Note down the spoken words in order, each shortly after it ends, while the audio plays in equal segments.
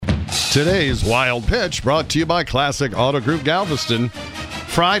Today's Wild Pitch brought to you by Classic Auto Group Galveston.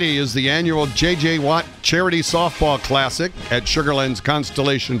 Friday is the annual J.J. Watt Charity Softball Classic at Sugarland's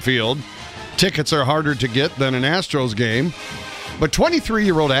Constellation Field. Tickets are harder to get than an Astros game. But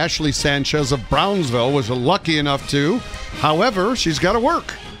 23-year-old Ashley Sanchez of Brownsville was lucky enough to. However, she's got to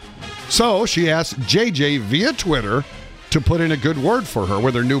work. So she asked JJ via Twitter to put in a good word for her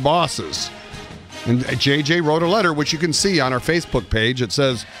with her new bosses. And JJ wrote a letter, which you can see on our Facebook page. It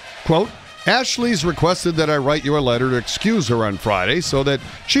says, quote, Ashley's requested that I write you a letter to excuse her on Friday so that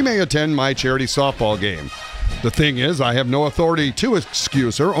she may attend my charity softball game. The thing is, I have no authority to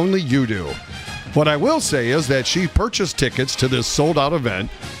excuse her, only you do. What I will say is that she purchased tickets to this sold-out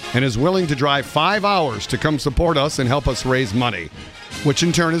event and is willing to drive 5 hours to come support us and help us raise money, which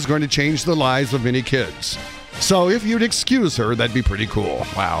in turn is going to change the lives of many kids. So if you'd excuse her, that'd be pretty cool.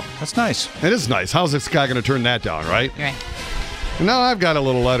 Wow, that's nice. It is nice. How's this guy going to turn that down, right? Right. Now I've got a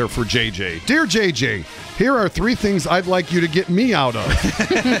little letter for JJ. Dear JJ, here are 3 things I'd like you to get me out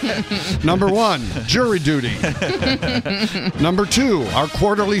of. Number 1, jury duty. Number 2, our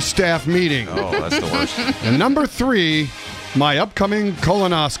quarterly staff meeting. Oh, that's the worst. And number 3, my upcoming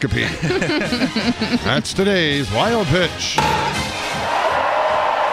colonoscopy. That's today's Wild Pitch.